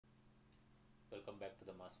Welcome back to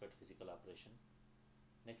the MOSFET physical operation.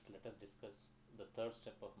 Next, let us discuss the third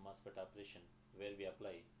step of MOSFET operation, where we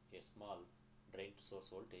apply a small drain to source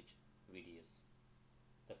voltage VDS.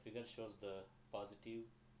 The figure shows the positive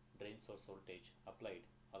drain source voltage applied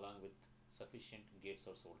along with sufficient gate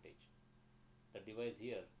source voltage. The device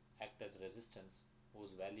here acts as resistance whose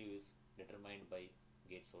value is determined by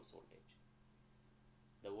gate source voltage.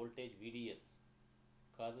 The voltage VDS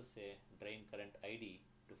causes a drain current ID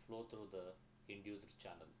to flow through the induced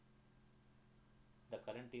channel. The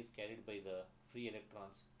current is carried by the free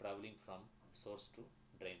electrons traveling from source to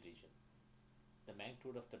drain region. The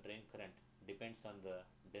magnitude of the drain current depends on the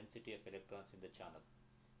density of electrons in the channel,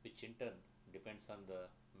 which in turn depends on the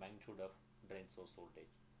magnitude of drain source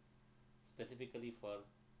voltage. Specifically for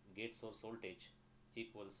gate source voltage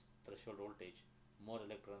equals threshold voltage, more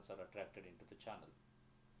electrons are attracted into the channel.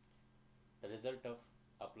 The result of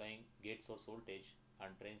applying gate source voltage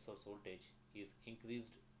and drain source voltage is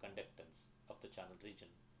increased conductance of the channel region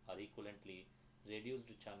or equivalently reduced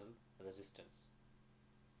channel resistance.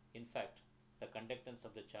 In fact, the conductance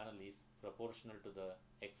of the channel is proportional to the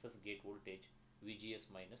excess gate voltage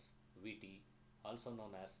VGS minus VT, also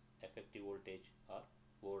known as effective voltage or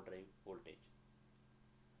overdrive voltage.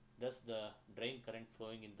 Thus, the drain current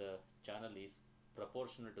flowing in the channel is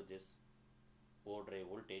proportional to this overdrive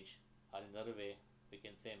voltage, or in another way, we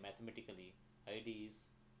can say mathematically ID is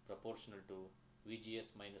proportional to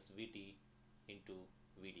VGS minus VT into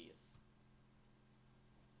VDS.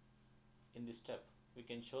 In this step, we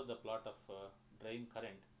can show the plot of drain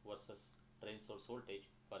current versus drain source voltage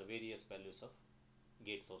for various values of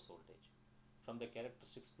gate source voltage. From the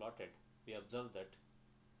characteristics plotted, we observe that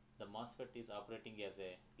the MOSFET is operating as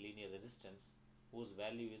a linear resistance whose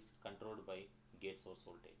value is controlled by gate source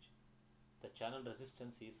voltage. The channel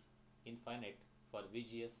resistance is infinite for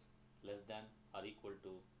VGS less than or equal to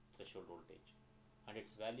threshold voltage, and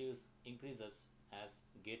its values increases as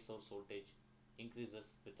gate source voltage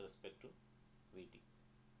increases with respect to VT.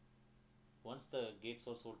 Once the gate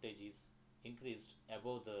source voltage is increased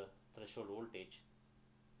above the threshold voltage,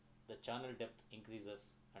 the channel depth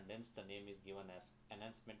increases, and hence the name is given as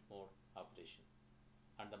enhancement mode operation,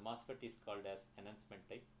 and the MOSFET is called as enhancement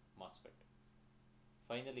type MOSFET.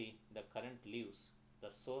 Finally, the current leaves the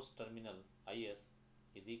source terminal IS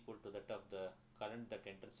is equal to that of the current that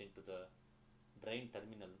enters into the drain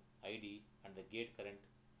terminal ID, and the gate current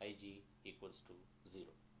IG equals to 0.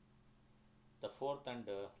 The fourth and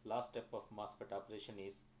last step of MOSFET operation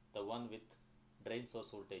is the one with drain source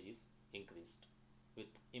voltage is increased with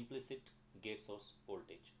implicit gate source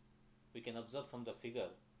voltage. We can observe from the figure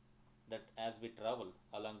that as we travel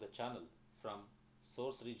along the channel from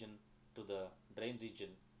source region to the drain region,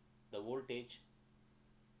 the voltage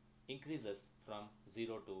increases from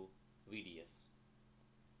 0 to VDS.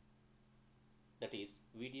 That is,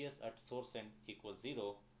 VDS at source end equals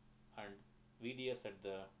 0 and VDS at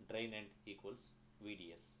the drain end equals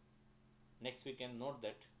VDS. Next, we can note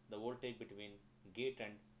that the voltage between gate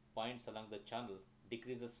and points along the channel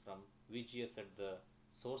decreases from VGS at the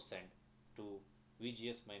source end to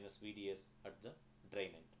VGS minus VDS at the drain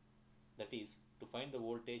end. That is, to find the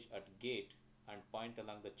voltage at gate and point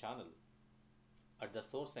along the channel, at the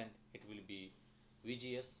source end it will be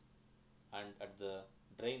VGS, and at the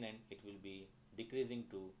drain end it will be decreasing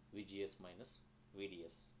to VGS minus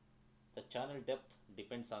VDS. The channel depth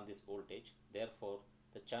depends on this voltage, therefore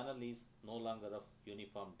the channel is no longer of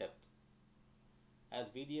uniform depth. As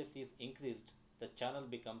VDS is increased, the channel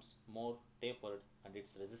becomes more tapered and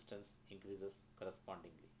its resistance increases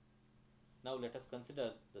correspondingly. Now let us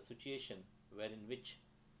consider the situation wherein which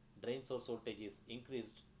drain source voltage is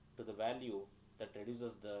increased to the value that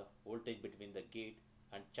reduces the voltage between the gate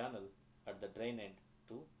and channel at the drain end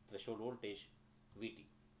to threshold voltage VT.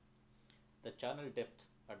 The channel depth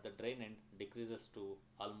at the drain end decreases to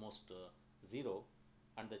almost 0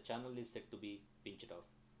 and the channel is said to be pinched off.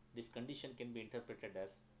 This condition can be interpreted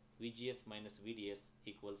as VGS minus VDS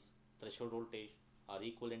equals threshold voltage, or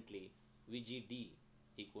equivalently VGD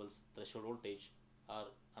equals threshold voltage, or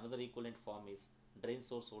another equivalent form is drain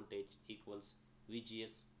source voltage equals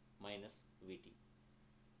VGS minus VT.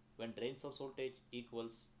 When drain source voltage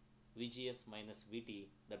equals VGS minus VT,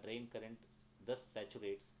 the drain current thus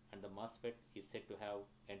saturates and the MOSFET is said to have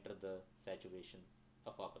entered the saturation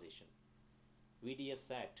of operation. VDS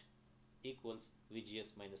sat equals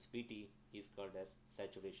VGS minus VT is called as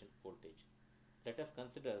saturation voltage. Let us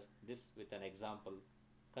consider this with an example.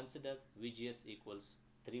 Consider VGS equals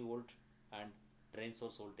 3 volt and drain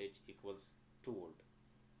source voltage equals 2 volt.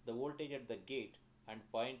 The voltage at the gate and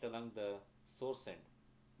point along the source end,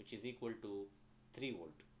 which is equal to 3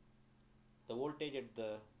 volt. The voltage at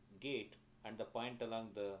the gate and the point along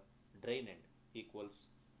the drain end equals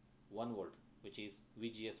 1 volt, which is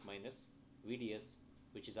VGS minus VDS,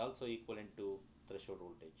 which is also equivalent to threshold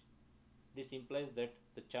voltage. This implies that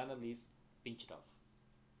the channel is pinched off.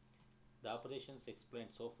 The operations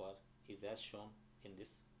explained so far is as shown in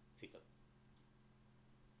this figure.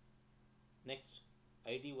 Next,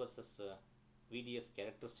 ID versus VDS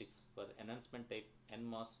characteristics for enhancement type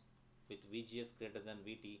NMOS with VGS greater than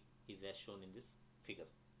VT is as shown in this figure.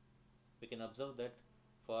 We can observe that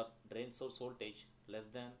for drain source voltage less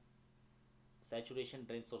than saturation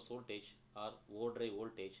drain source voltage or overdrive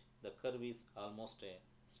voltage, the curve is almost a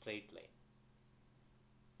straight line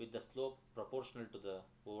with the slope proportional to the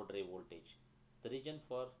overdrive voltage. The region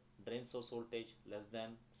for drain source voltage less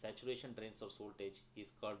than saturation drain source voltage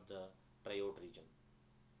is called the triode region.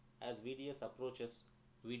 As VDS approaches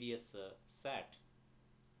VDS SAT,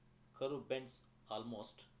 curve bends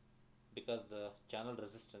almost because the channel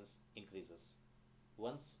resistance increases.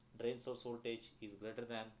 Once drain source voltage is greater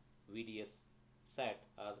than VDS SAT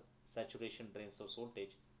or saturation drain source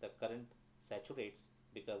voltage, the current saturates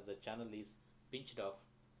because the channel is pinched off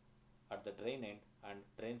at the drain end and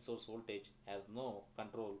drain source voltage has no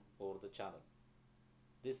control over the channel.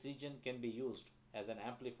 This region can be used as an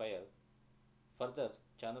amplifier. Further,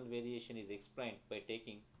 channel variation is explained by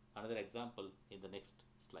taking another example in the next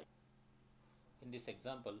slide. In this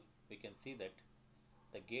example, we can see that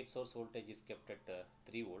the gate source voltage is kept at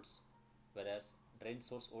 3 volts, whereas drain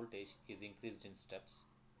source voltage is increased in steps.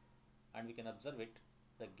 And we can observe it,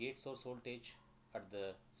 the gate source voltage at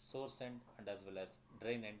the source end and as well as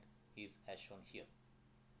drain end is as shown here.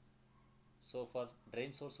 So for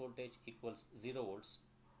drain source voltage equals 0 volts,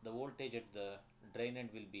 the voltage at the drain end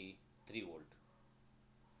will be 3 volt.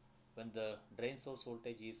 When the drain source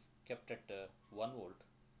voltage is kept at 1 volt,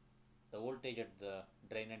 the voltage at the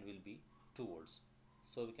drain end will be 2 volts.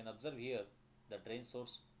 So we can observe here the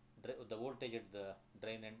the voltage at the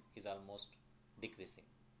drain end is almost decreasing.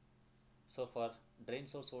 So for drain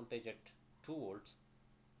source voltage at 2 volts,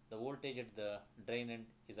 the voltage at the drain end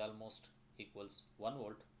is almost equals 1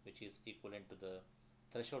 volt, which is equivalent to the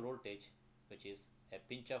threshold voltage, which is a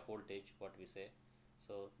pinch off voltage, what we say.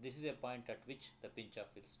 So this is a point at which the pinch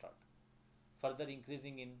off will start. Further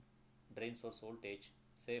increasing in drain source voltage,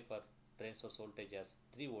 say for drain source voltage as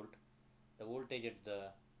 3 volt, the voltage at the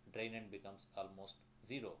drain end becomes almost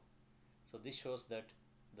 0. So this shows that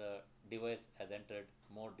the device has entered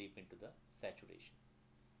more deep into the saturation.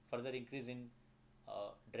 Further increase in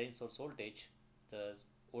drain source voltage, the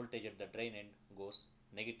voltage at the drain end goes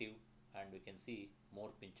negative and we can see more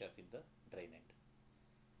pinch off in the drain end.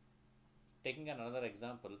 Taking another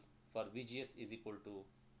example, for VGS is equal to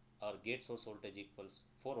our gate source voltage equals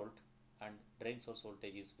 4 volt and drain source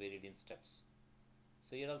voltage is varied in steps.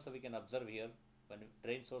 So here also we can observe here, when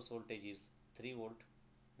drain source voltage is 3 volt,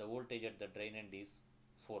 the voltage at the drain end is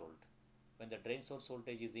 4 volt. When the drain source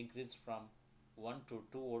voltage is increased from 1 to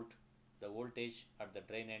 2 volt, the voltage at the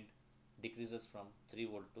drain end decreases from 3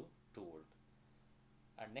 volt to 2 volt.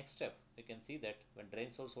 And next step, we can see that when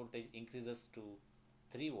drain source voltage increases to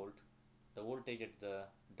 3 volt, the voltage at the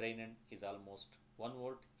drain end is almost 1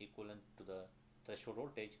 volt, equivalent to the threshold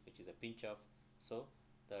voltage, which is a pinch off. So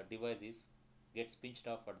the device gets pinched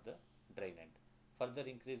off at the drain end. Further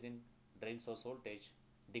increase in drain source voltage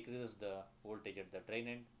decreases the voltage at the drain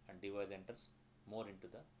end and device enters more into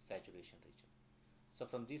the saturation region. So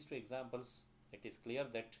from these two examples, it is clear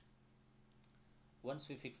that once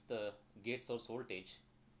we fix the gate source voltage,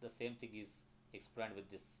 the same thing is explained with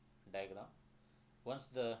this diagram. Once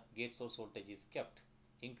the gate source voltage is kept,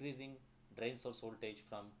 increasing drain source voltage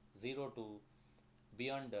from 0 to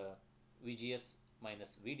beyond VGS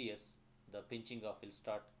minus VDS, the pinching off will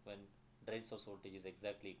start when drain source voltage is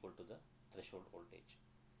exactly equal to the threshold voltage.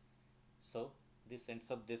 So this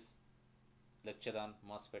ends up this lecture on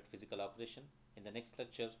MOSFET physical operation. In the next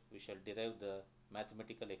lecture, we shall derive the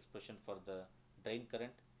mathematical expression for the drain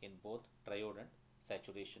current in both triode and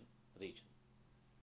saturation region.